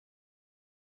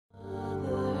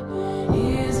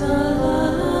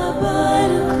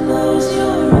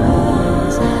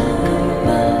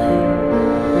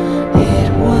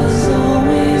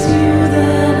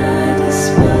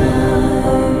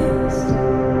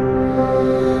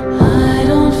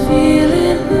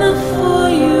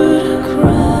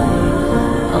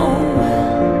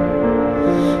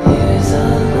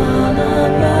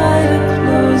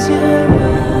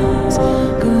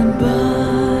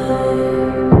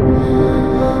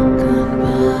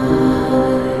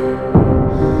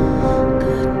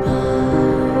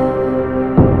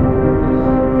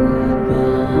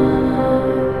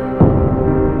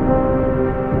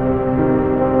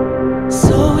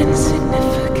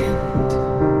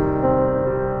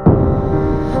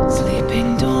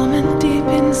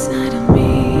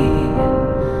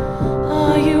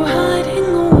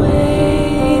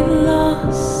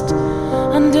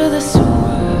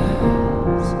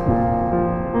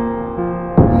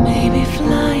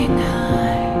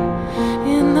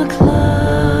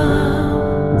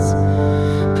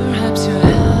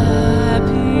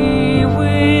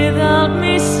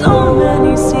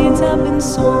have been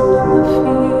sown in the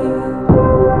field,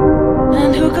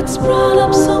 and who could sprout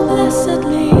up so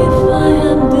blessedly if I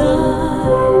had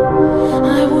died?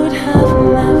 I would have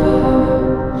never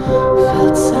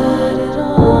felt sad at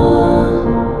all.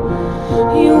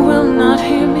 You will not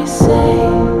hear me say,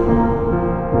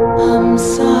 I'm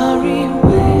sorry.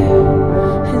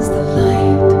 Where is the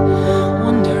light?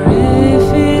 Wonder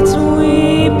if it's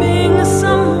weeping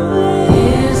somewhere.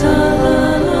 Here's a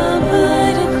lullaby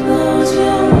to close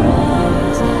your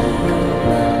eyes.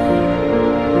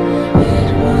 It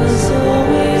was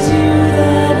always you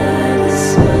that I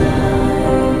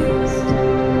despised.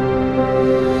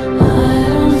 I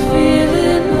don't feel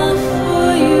enough for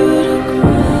you to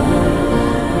cry.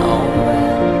 Oh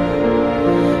well,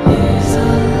 here's a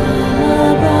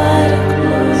lullaby to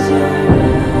close your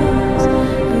eyes.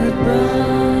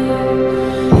 Goodbye.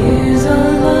 Here's a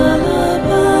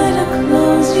lullaby to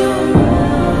close your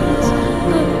eyes.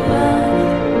 Goodbye.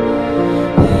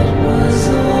 It was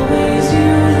always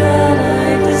you that I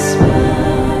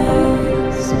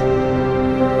despised.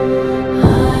 I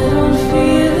don't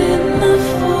feel enough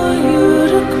for you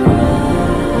to cry.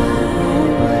 Oh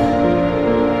well,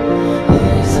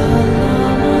 here's a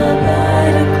lullaby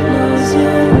to close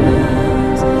your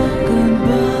eyes.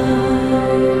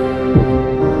 Goodbye.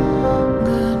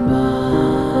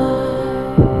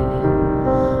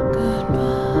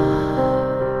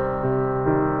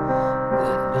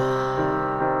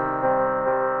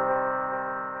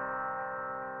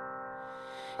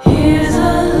 Here's a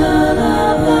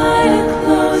lullaby to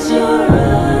close your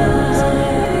eyes.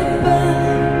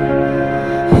 Goodbye.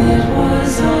 It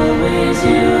was always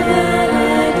you that I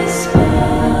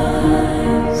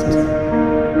despised.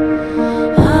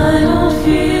 I don't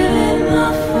feel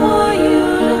enough for you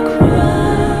to cry.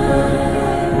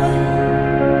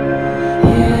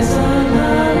 Here's a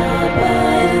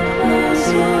lullaby to close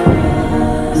your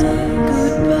eyes.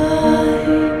 Goodbye.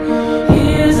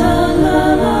 Here's a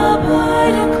lullaby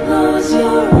to close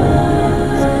your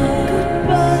eyes.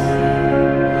 Goodbye.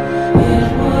 It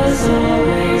was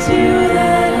always you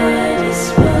that I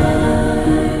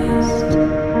despised.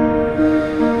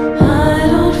 I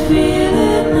don't feel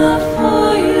enough for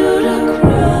you to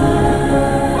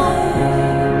cry.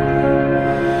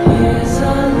 Here's a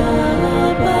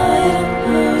lullaby to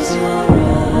close your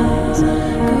eyes.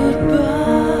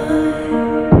 Goodbye.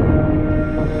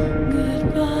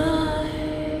 Goodbye.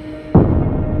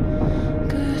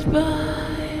 Goodbye.